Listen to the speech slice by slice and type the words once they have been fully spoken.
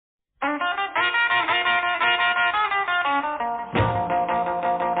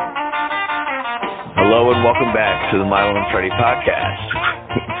Hello and welcome back to the Milo and Freddie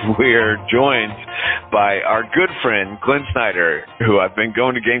podcast. We're joined by our good friend Glenn Snyder, who I've been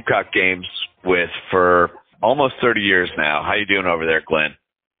going to Gamecock games with for almost 30 years now. How you doing over there, Glenn?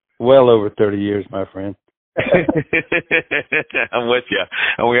 Well over 30 years, my friend. I'm with you.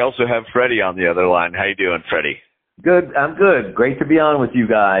 And we also have Freddie on the other line. How you doing, Freddie? Good. I'm good. Great to be on with you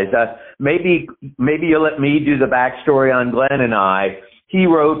guys. Maybe you'll let me do the backstory on Glenn and I. He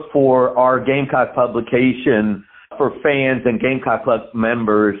wrote for our Gamecock publication for fans and Gamecock Club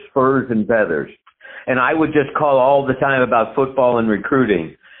members, Spurs and Feathers. And I would just call all the time about football and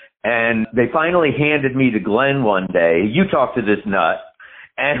recruiting. And they finally handed me to Glenn one day. You talk to this nut.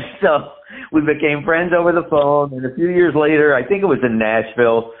 And so we became friends over the phone. And a few years later, I think it was in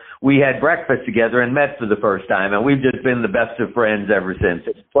Nashville, we had breakfast together and met for the first time. And we've just been the best of friends ever since.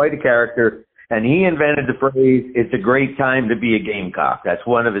 It's quite a character. And he invented the phrase, "It's a great time to be a Gamecock." That's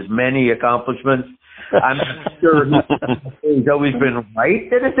one of his many accomplishments. I'm not sure he's always been right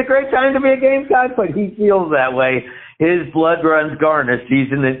that it's a great time to be a Gamecock, but he feels that way. His blood runs garnet.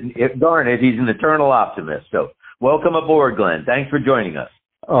 He's an eternal optimist. So welcome aboard, Glenn. Thanks for joining us.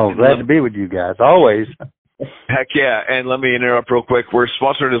 Oh, glad to be with you guys, always. Heck yeah. And let me interrupt real quick. We're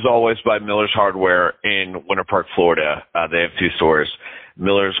sponsored, as always, by Miller's Hardware in Winter Park, Florida. They have two stores,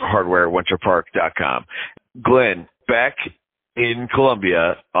 Miller's Hardware, winterpark.com. Glenn, back in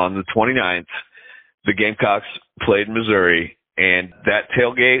Columbia on the 29th, the Gamecocks played Missouri, and that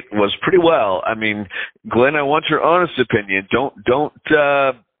tailgate was pretty well. I mean, Glenn, I want your honest opinion. Don't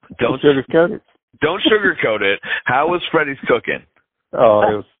sugarcoat it. Don't sugarcoat it. How was Freddie's cooking?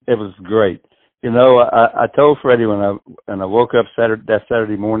 Oh, it was great. You know, I told Freddie when I woke up that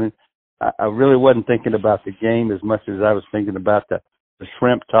Saturday morning, I really wasn't thinking about the game as much as I was thinking about the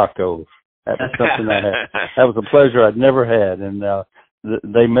shrimp tacos. That was something I had. That was a pleasure I'd never had, and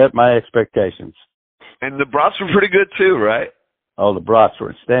they met my expectations. And the brats were pretty good too, right? Oh, the brats were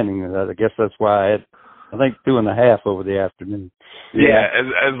outstanding. I guess that's why I had, I think, 2.5 over the afternoon. Yeah,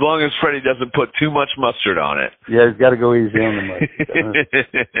 as long as Freddie doesn't put too much mustard on it. Yeah, he's got to go easy on the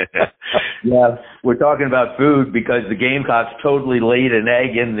mustard. Yeah, we're talking about food because the Gamecocks totally laid an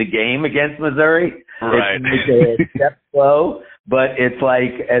egg in the game against Missouri. Right. It's a step slow, but it's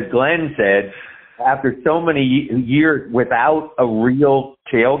like, as Glenn said, after so many years without a real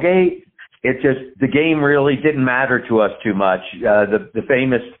tailgate, the game really didn't matter to us too much. The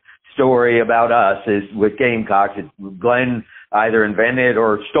famous story about us is with Gamecocks. Glenn either invented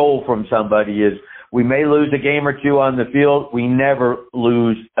or stole from somebody is we may lose a game or two on the field. We never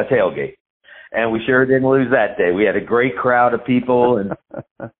lose a tailgate. And we sure didn't lose that day. We had a great crowd of people, and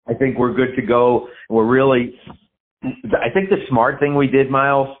I think we're good to go. I think the smart thing we did,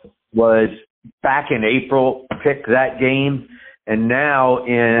 Miles, was back in April, pick that game. And now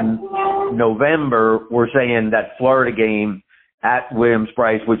in November, we're saying that Florida game at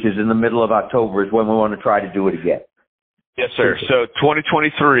Williams-Brice, which is in the middle of October, is when we want to try to do it again. Yes, sir. So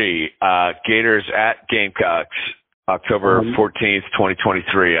 2023, Gators at Gamecocks, October 14th,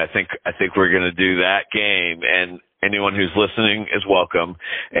 2023. I think we're going to do that game, and anyone who's listening is welcome.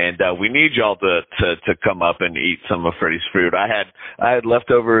 And we need y'all to come up and eat some of Freddie's food. I had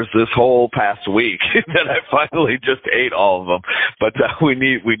leftovers this whole past week that I finally just ate all of them. But we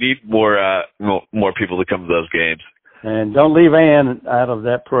need more people to come to those games. And don't leave Ann out of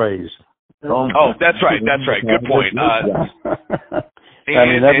that praise. Oh, that's right. Good point. I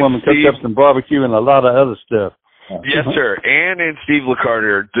mean, that woman cooked up some barbecue and a lot of other stuff. Yes, sir. Ann and Steve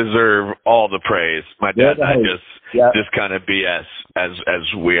LeCarter deserve all the praise. My dad and I just kind of BS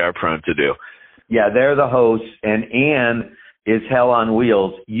as we are prone to do. Yeah, they're the hosts, and Ann is hell on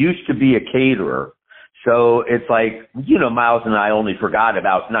wheels. Used to be a caterer, so it's like, Miles and I only forgot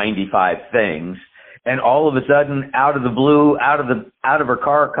about 95 things. And all of a sudden, out of the blue, out of her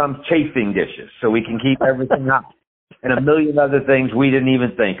car comes chafing dishes, so we can keep everything up, and a million other things we didn't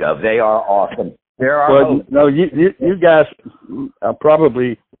even think of. They are awesome. You guys are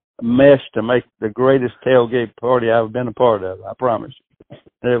probably meshed to make the greatest tailgate party I've been a part of. I promise you,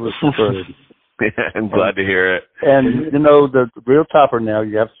 it was superb. I'm glad to hear it. And the real topper now.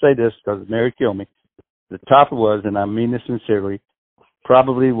 You have to say this because Mary killed me. The topper was, and I mean this sincerely,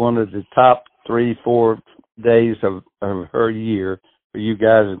 probably one of the top 3-4 days of her year for you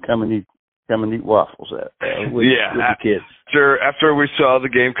guys to come and eat waffles with the kids. After we saw the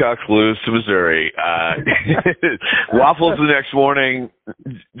Gamecocks lose to Missouri, waffles the next morning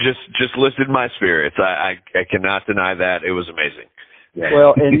just lifted my spirits. I cannot deny that. It was amazing. Yeah.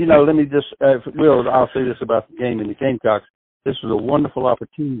 Well, and let me just I'll say this about the game and the Gamecocks. This was a wonderful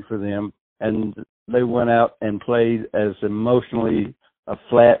opportunity for them, and they went out and played as emotionally a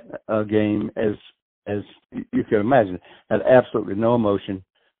flat game as as you can imagine, had absolutely no emotion.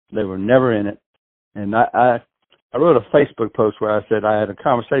 They were never in it. And I wrote a Facebook post where I said I had a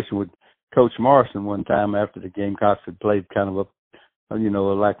conversation with Coach Morrison one time after the Gamecocks had played kind of a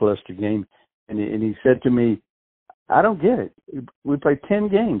lackluster game. And he said to me, I don't get it. We played 10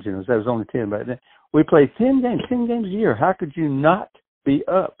 games. That was only 10 back then. We played 10 games a year. How could you not be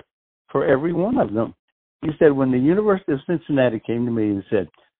up for every one of them? He said, when the University of Cincinnati came to me and said,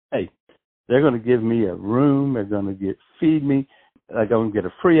 hey, they're going to give me a room, they're going to feed me, they're going to get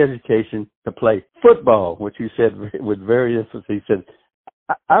a free education to play football, which he said with very emphasis. He said,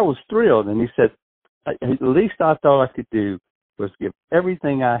 I was thrilled. And he said, at least I thought I could do was give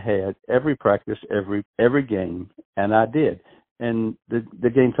everything I had, every practice, every game, and I did. And the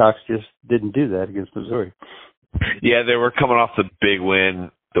Gamecocks just didn't do that against Missouri. Yeah, they were coming off the big win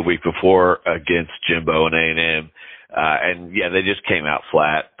the week before against Jimbo and A&M. And yeah, they just came out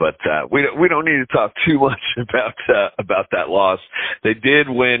flat, but we don't need to talk too much about that loss. They did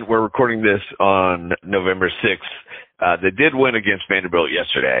win. We're recording this on November 6th. They did win against Vanderbilt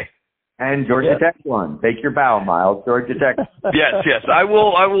yesterday. And Georgia Tech won. Take your bow, Miles. Georgia Tech. Yes. I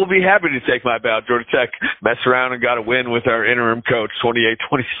will be happy to take my bow. Georgia Tech messed around and got a win with our interim coach, 28-27.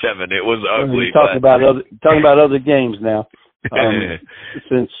 It was ugly. Talking about other games now.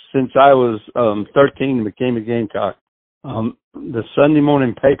 Since I was 13 and became a Gamecock, the Sunday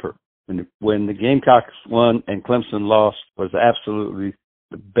morning paper when the Gamecocks won and Clemson lost was absolutely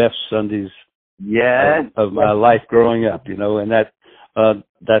the best Sundays of my life growing up. And that's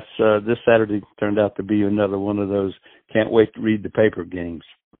this Saturday turned out to be another one of those can't wait to read the paper games.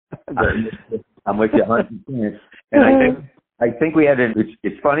 I'm with you 100%. And I think we had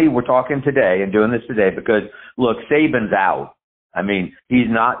it's funny we're talking today and doing this today because, look, Saban's out. I mean, he's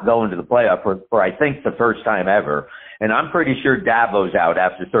not going to the playoff for I think the first time ever. And I'm pretty sure Dabo's out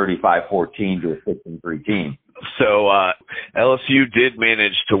after 35-14 to a 6-3 team. So LSU did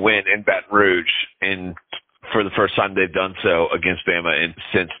manage to win in Baton Rouge for the first time they've done so against Bama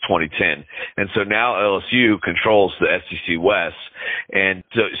since 2010. And so now LSU controls the SEC West. And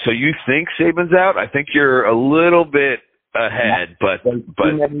so you think Saban's out? I think you're a little bit ahead, but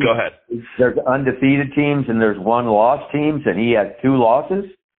go ahead. There's undefeated teams and there's one-loss teams, and he has 2 losses?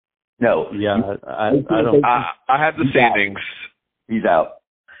 No. Yeah, I don't. I have the standings. He's out.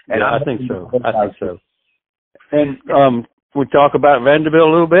 And yeah, I think so. And we talk about Vanderbilt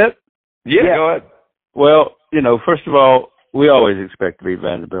a little bit? Yeah, go ahead. Well, first of all, we always expect to beat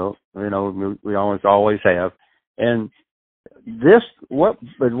Vanderbilt. We always have. And what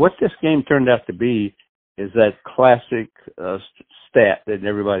this game turned out to be is that classic stat that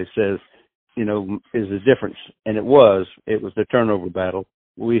everybody says, is the difference. And it was the turnover battle.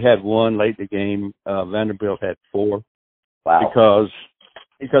 We had 1 late in the game. Vanderbilt had 4. Wow.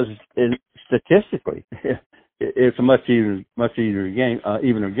 Because statistically, it's a much easier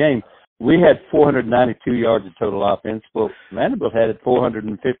game. We had 492 yards of total offense. Well, Vanderbilt had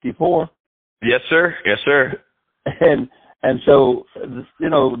 454. Yes, sir. And so,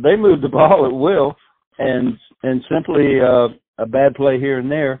 they moved the ball at will, and simply a bad play here and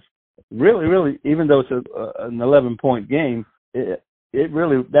there. Really, even though it's an 11-point game, that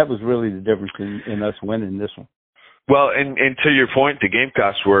was really the difference in us winning this one. Well, and to your point, the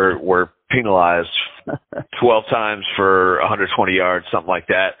Gamecocks were penalized 12 times for 120 yards, something like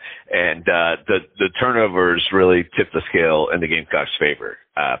that, and the turnovers really tipped the scale in the Gamecocks' favor.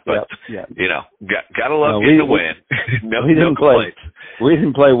 But gotta love getting the win. We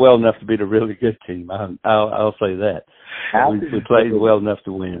didn't play well enough to beat a really good team. I'll say that. We played well enough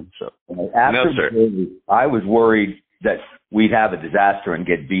to win. So no, sir. I was worried that we'd have a disaster and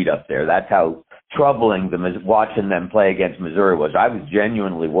get beat up there. That's how troubling watching them play against Missouri was. I was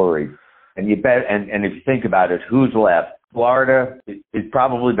genuinely worried. And you bet. And if you think about it, who's left? Florida is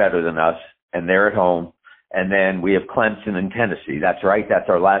probably better than us, and they're at home. And then we have Clemson and Tennessee. That's right. That's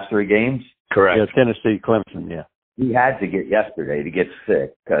our last 3 games. Correct. Yeah, Tennessee, Clemson. Yeah. We had to get yesterday to get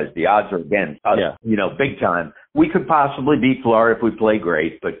 6 because the odds are against us. Big time. We could possibly beat Florida if we play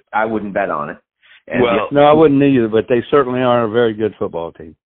great, but I wouldn't bet on it. And no, I wouldn't either. But they certainly are a very good football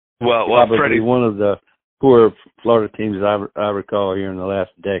team. Well, probably Freddie, one of the poor Florida teams I recall here in the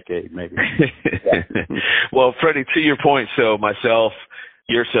last decade, maybe. Well, Freddie, to your point, so myself,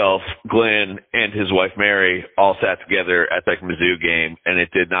 yourself, Glenn, and his wife Mary all sat together at that Mizzou game, and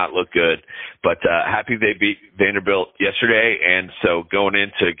it did not look good. But happy they beat Vanderbilt yesterday, and so going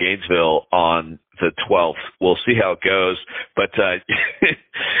into Gainesville on the 12th, we'll see how it goes. But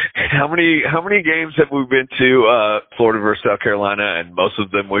how many games have we been to Florida versus South Carolina, and most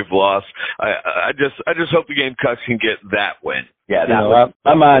of them we've lost. I just hope the Gamecocks can get that win. Yeah,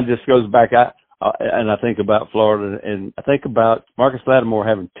 my mind just goes back. and I think about Florida, and I think about Marcus Lattimore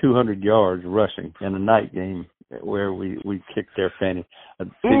having 200 yards rushing in a night game where we kicked their fanny.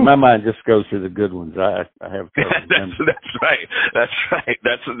 See, my mind just goes to the good ones. I have that's right.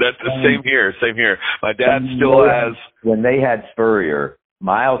 That's the same here. Same here. My dad still has. When they had Spurrier,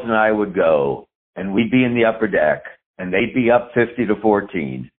 Miles and I would go, and we'd be in the upper deck, and they'd be up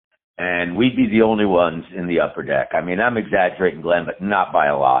 50-14, and we'd be the only ones in the upper deck. I mean, I'm exaggerating, Glenn, but not by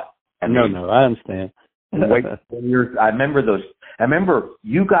a lot. I mean, no, I understand. I remember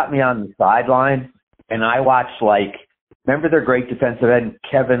you got me on the sideline, and I watched, remember their great defensive end,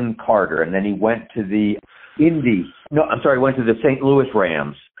 Kevin Carter, and then he went to the went to the St. Louis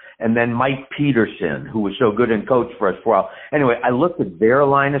Rams, and then Mike Peterson, who was so good and coached for us for a while. Anyway, I looked at their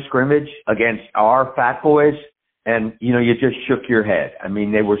line of scrimmage against our Fat Boys, and, you just shook your head. I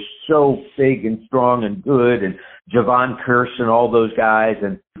mean, they were so big and strong and good, and Javon Curse and all those guys,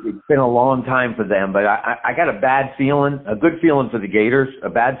 and it's been a long time for them. But I got a bad feeling, a good feeling for the Gators, a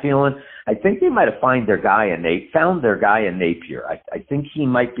bad feeling. I think they might have found their guy in Napier. I think he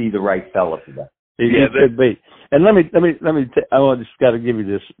might be the right fella for that. Yeah, it could be. And let me. I just got to give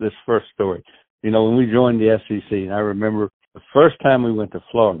you this first story. When we joined the SEC, and I remember the first time we went to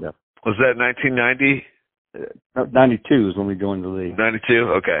Florida. Was that 1990? 92 is when we joined the league. 92,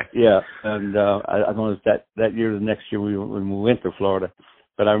 okay. Yeah, and I don't know if that year or the next year when we went to Florida,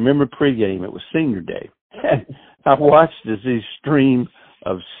 but I remember pregame. It was senior day. I watched as these stream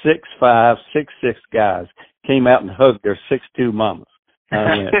of 6'5", 6'6" guys came out and hugged their 6'2" mamas.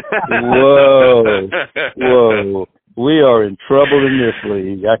 I went, whoa, we are in trouble in this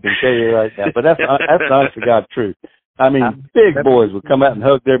league. I can tell you right now. But that's honest to God truth. I mean, big boys would come out and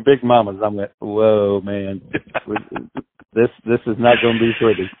hug their big mamas. I went, whoa, man, this is not going to be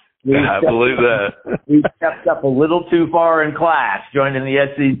pretty. I believe that. We stepped up a little too far in class joining the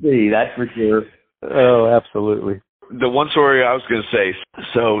SEC, that's for sure. Oh, absolutely. The one story I was going to say,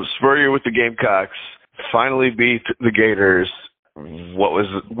 so Spurrier with the Gamecocks finally beat the Gators. When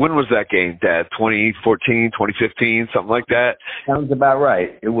was that game, Dad? 2014, 2015, something like that? Sounds about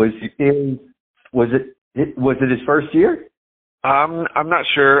right. Was it his first year? I'm not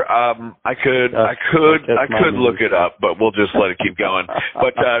sure. I could look it up, but we'll just let it keep going.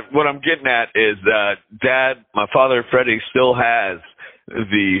 But what I'm getting at is Dad, my father Freddie, still has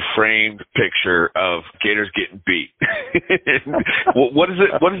the framed picture of Gators getting beat. What does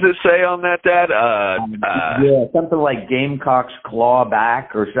it say on that, Dad? Yeah, something like Gamecocks claw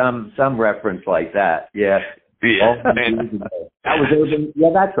back or some reference like that. Yeah. Yeah, that was Urban.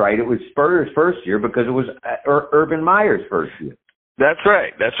 Yeah, that's right. It was Spurrier's first year because it was Urban Meyer's first year. That's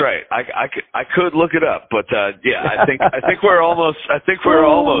right. I could look it up, but yeah, I think we're almost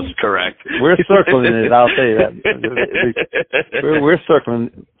correct. We're circling it. I'll tell you that. We're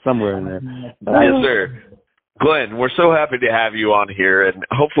circling somewhere in there. Yes, sir. Glenn, we're so happy to have you on here, and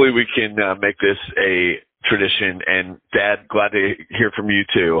hopefully we can make this a tradition. And Dad, glad to hear from you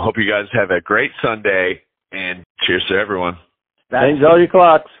too. Hope you guys have a great Sunday. And cheers to everyone. Change all your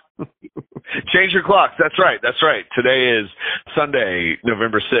clocks. Change your clocks. That's right. Today is Sunday,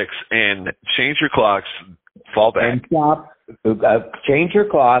 November 6th. And change your clocks. Fall back. And shop. Change your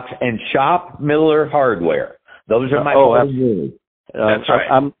clocks and shop Miller Hardware. Those are my rules. That's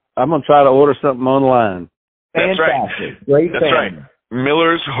right. I'm going to try to order something online. That's Fantastic. right. Great That's family. right.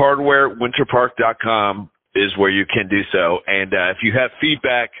 Miller's Hardware, winterpark.com is where you can do so. And if you have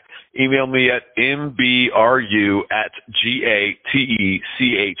feedback, email me at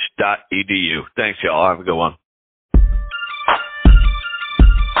mbru@gatech.edu. Thanks, y'all. Have a good one.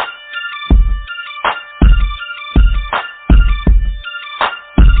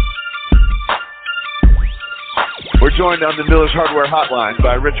 We're joined on the Miller's Hardware Hotline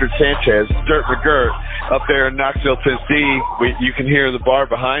by Richard Sanchez, Dirt McGirt, up there in Knoxville, Tennessee. You can hear the bar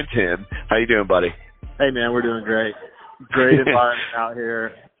behind him. How you doing, buddy? Hey, man, we're doing great. Great environment out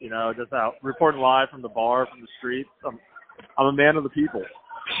here. Just out reporting live from the bar, from the streets. I'm a man of the people.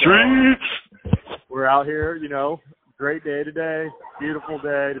 Streets! We're out here, great day today. Beautiful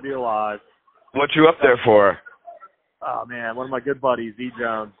day to be alive. What you up there for? Oh, man, one of my good buddies, E.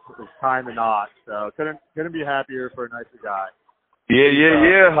 Jones, is tying the knot. So couldn't be happier for a nicer guy.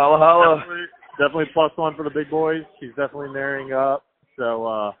 Yeah. Holla, holla. Definitely +1 for the big boys. He's definitely marrying up.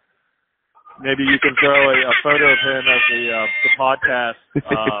 So maybe you can throw a photo of him as the podcast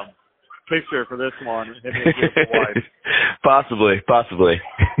picture for this one. Him and his beautiful wife. Possibly.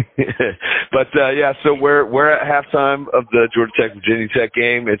 But yeah, so we're at halftime of the Georgia Tech Virginia Tech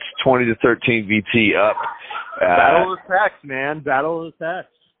game. It's 20-13 VT up. Battle of the Techs, man. Battle of the Techs.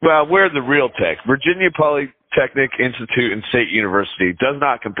 Well, we're the real Tech. Virginia probably Polytechnic Institute and State University does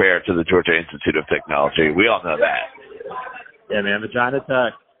not compare to the Georgia Institute of Technology. We all know that. Yeah, man, Vagina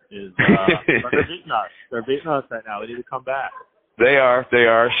Tech is but they're beating us. They're beating us right now. We need to come back. They are.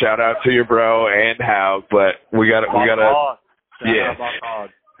 Shout out to your bro and Hal, but we got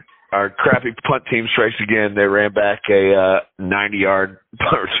our crappy punt team strikes again. They ran back a 90-yard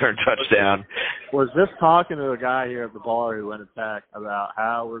return touchdown. Was just talking to a guy here at the bar who went to Tech about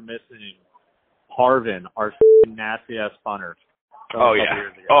how we're missing Harvin, our nasty-ass punter. Oh, yeah.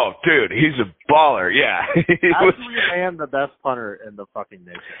 Oh, dude, he's a baller. Yeah. Actually, man, the best punter in the fucking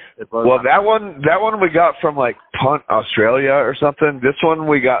nation. Well, that one we got from, like, Punt Australia or something. This one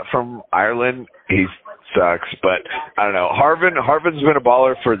we got from Ireland. He sucks, but I don't know. Harvin's been a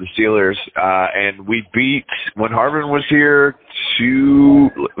baller for the Steelers, and we beat, when Harvin was here,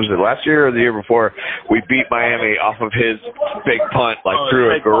 was it last year or the year before, we beat Miami off of his big punt,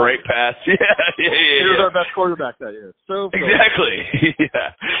 through a great pass. Yeah. He was our best quarterback that year. So exactly.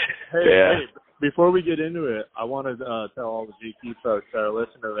 Yeah. Hey, before we get into it, I want to tell all the GQ folks that are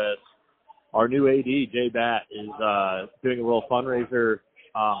listening to this, our new AD, Jay Batt, is doing a little fundraiser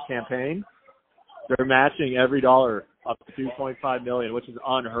campaign. They're matching every dollar up to $2.5 million, which is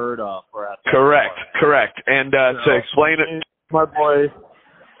unheard of for us. Correct. And to explain it, my boy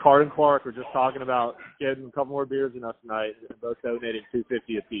Card and Clark were just talking about getting a couple more beers than us tonight, and both donating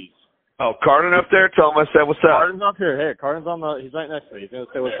 $2.50 apiece. Oh, Cardin up there? Tell him I said what's up. Cardin's up here. Hey, Cardin's he's right next to me. He's going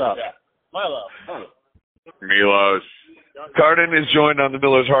to say what's up. Milo. Milos. Cardin is joined on the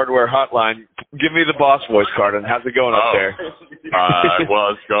Miller's Hardware hotline. Give me the boss voice, Cardin. How's it going up there? Well,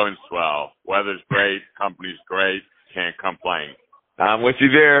 it's going swell. Weather's great. Company's great. Can't complain. I'm with you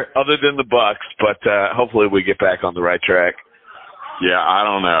there, other than the Bucks, but hopefully we get back on the right track. Yeah, I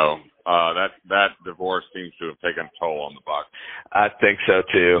don't know. That divorce seems to have taken a toll on the Bucks. I think so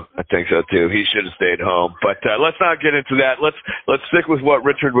too. He should have stayed home. But let's not get into that. Let's stick with what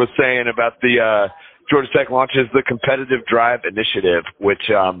Richard was saying about the Georgia Tech launches the Competitive Drive Initiative, which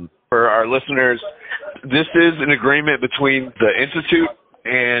for our listeners, this is an agreement between the Institute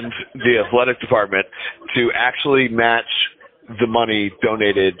and the athletic department to actually match the money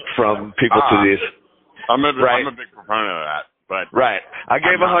donated from people to these. I'm a big proponent of that. But right. I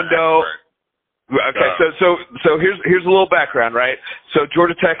gave a hundo. Okay, so here's a little background, right? So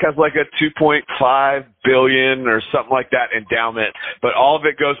Georgia Tech has like a $2.5 billion or something like that endowment, but all of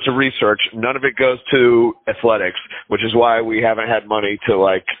it goes to research. None of it goes to athletics, which is why we haven't had money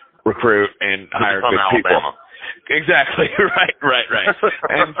to recruit and hire good people. Exactly. Right.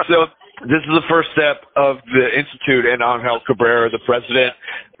 And so this is the first step of the Institute and Angel Cabrera, the president,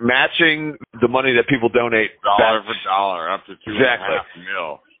 matching the money that people donate. Dollar for dollar, up to $2.5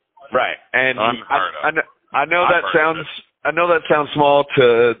 million. Right. And I know that sounds small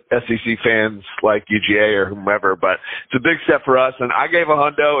to SEC fans like UGA or whomever, but it's a big step for us. And I gave a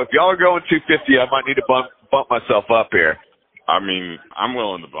hundo. If y'all are going $250, I might need to bump myself up here. I mean, I'm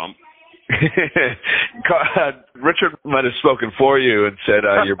willing to bump. Richard might have spoken for you and said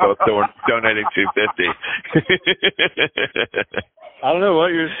you're both donating $250. I don't know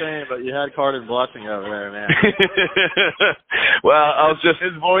what you're saying, but you had Carden blushing over there, man. Well,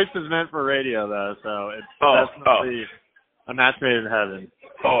 his voice is meant for radio, though, so it's definitely a match made in heaven.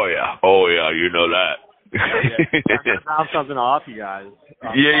 Oh yeah, you know that. I'm gonna bounce something off you guys.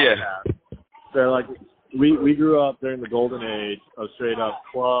 Yeah. They're like. We grew up during the golden age of straight up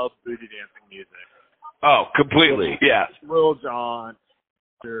club booty dancing music. Oh, completely. Yeah. Lil Jon,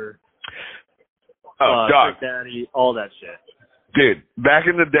 Dog Daddy, all that shit. Dude, back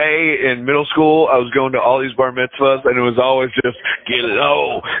in the day in middle school, I was going to all these bar mitzvahs, and it was always just get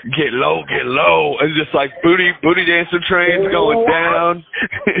low. And just like booty dancing trains going down.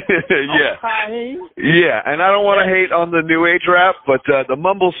 Yeah. Okay. Yeah, and I don't want to hate on the new age rap, but the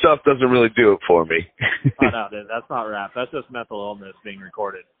mumble stuff doesn't really do it for me. Oh, no, dude, that's not rap. That's just mental illness being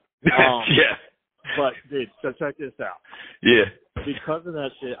recorded. Yeah. But, dude, so check this out. Yeah. Because of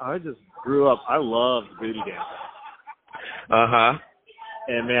that shit, I just grew up, I loved booty dancing. Uh-huh.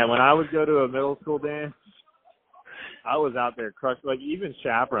 And, man, when I would go to a middle school dance, I was out there crushed. Like, even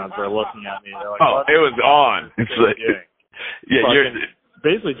chaperones were looking at me. They're like, it was on. It's like, you're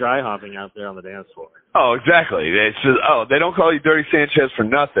basically dry humping out there on the dance floor. Oh, exactly. It's just, they don't call you Dirty Sanchez for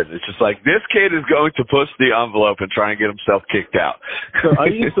nothing. It's just like, this kid is going to push the envelope and try and get himself kicked out. So I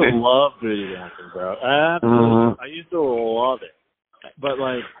used to love booty dancing, bro. Absolutely. Mm-hmm. I used to love it. But,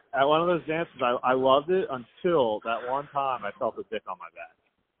 at one of those dances, I loved it until that one time I felt a dick on my back.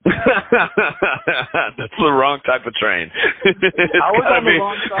 That's the wrong type of train. I was on the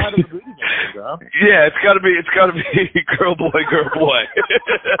wrong side of the booty game, bro. Yeah, it's gotta be girl boy.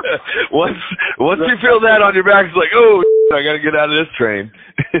 once you feel that on your back, it's like, oh, I gotta get out of this train.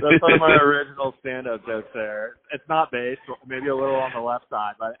 That's one of my original stand-up jokes there. It's not based, maybe a little on the left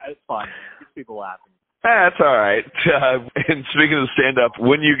side, but it's fun. It gets people laughing. That's all right. And speaking of stand-up,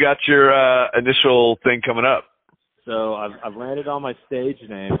 when you got your initial thing coming up? So I've landed on my stage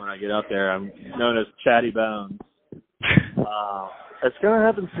name when I get up there. I'm known as Chatty Bones. It's going to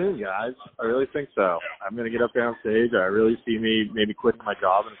happen soon, guys. I really think so. I'm going to get up there on stage. I really see me maybe quitting my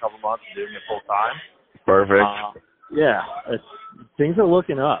job in a couple months and doing it full time. Perfect. Yeah, things are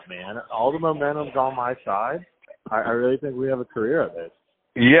looking up, man. All the momentum's on my side. I really think we have a career at this.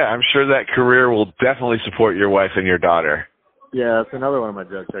 Yeah, I'm sure that career will definitely support your wife and your daughter. Yeah, that's another one of my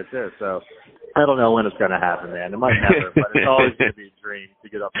jokes right there. So I don't know when it's going to happen, man. It might never, but it's always going to be a dream to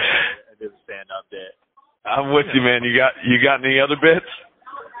get up there and do the stand-up bit. I'm with you, man. You got any other bits?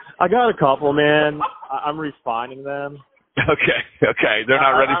 I got a couple, man. I'm refining them. Okay. They're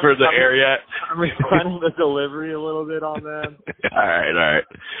not ready for the air yet? I'm refining the delivery a little bit on them. All right.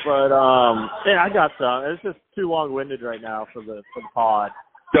 But, yeah, I got some. It's just too long-winded right now for the pod.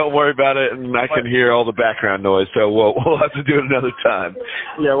 Don't worry about it, and I can hear all the background noise, so we'll have to do it another time.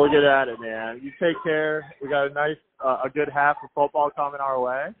 Yeah, we'll get at it, man. You take care. We got a good half of football coming our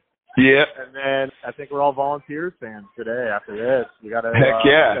way. Yeah. And then I think we're all Volunteers fans today after this. We got a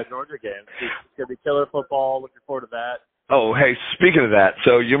Georgia game. It's going to be killer football. Looking forward to that. Oh, hey, speaking of that,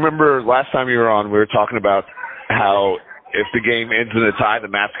 so you remember last time you were on, we were talking about how if the game ends in a tie, the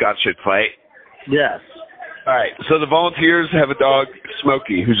mascot should fight? Yes. All right, so the Volunteers have a dog,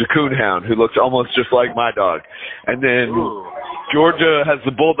 Smokey, who's a coonhound, who looks almost just like my dog. And then Georgia has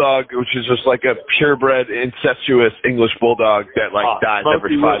the Bulldog, which is just like a purebred, incestuous English Bulldog that dies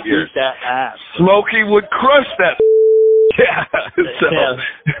every 5 years. Smokey would beat that ass. Smokey would crush that. Yeah.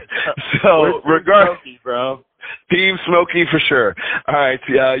 So regardless, bro. Team Smokey for sure. All right,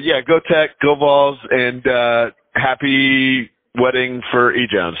 yeah, go Tech, go Vols, and happy wedding for E.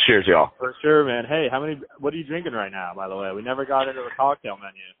 Jones. Cheers, y'all. For sure, man. Hey, what are you drinking right now, by the way? We never got into the cocktail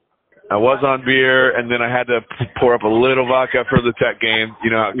menu. I was on beer, and then I had to pour up a little vodka for the Tech game.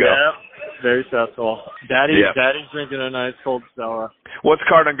 You know how it goes. Yeah, very stressful. Daddy's drinking a nice cold Stella. What's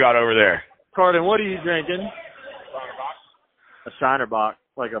Cardin got over there? Cardin, what are you drinking? A Shiner Bock.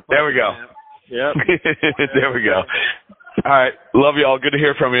 There we go. Yep. There we go. All right. Love y'all. Good to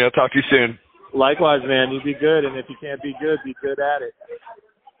hear from you. I'll talk to you soon. Likewise, man. You be good, and if you can't be good at it.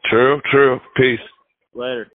 True. Peace. Later.